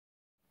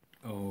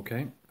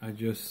Okay, I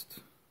just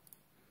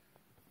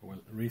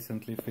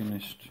recently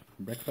finished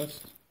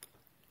breakfast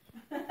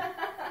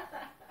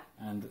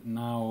and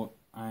now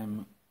I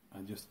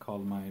just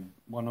called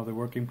one of the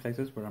working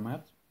places where I'm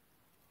at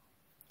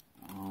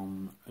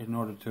in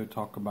order to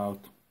talk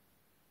about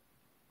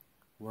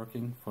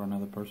working for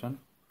another person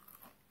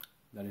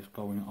that is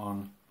going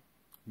on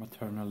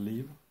maternal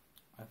leave,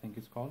 I think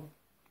it's called.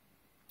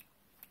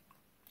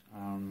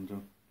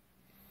 And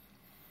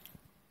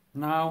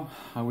now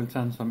I will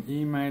send some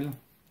email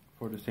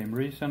for the same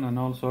reason, and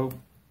also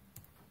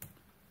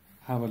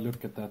have a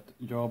look at that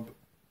job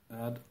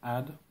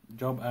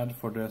ad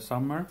for the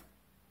summer.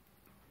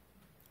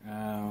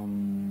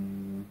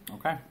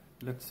 Okay,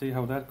 let's see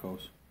how that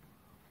goes.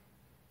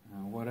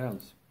 What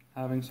else?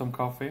 Having some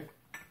coffee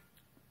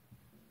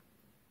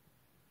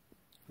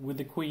with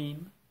the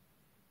Queen.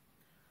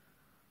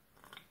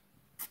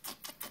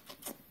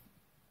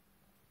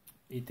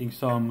 Eating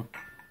some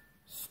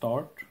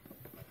Start,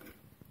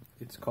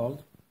 it's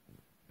called.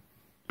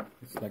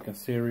 It's like a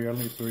cereal,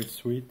 it's very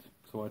sweet,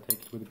 so I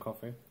take it with the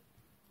coffee.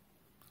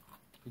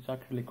 It's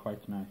actually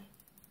quite nice.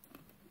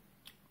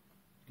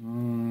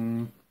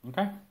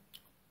 Okay.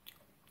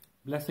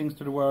 Blessings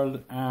to the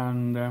world,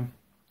 and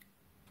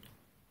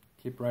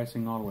keep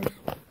rising always.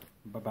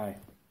 Bye bye.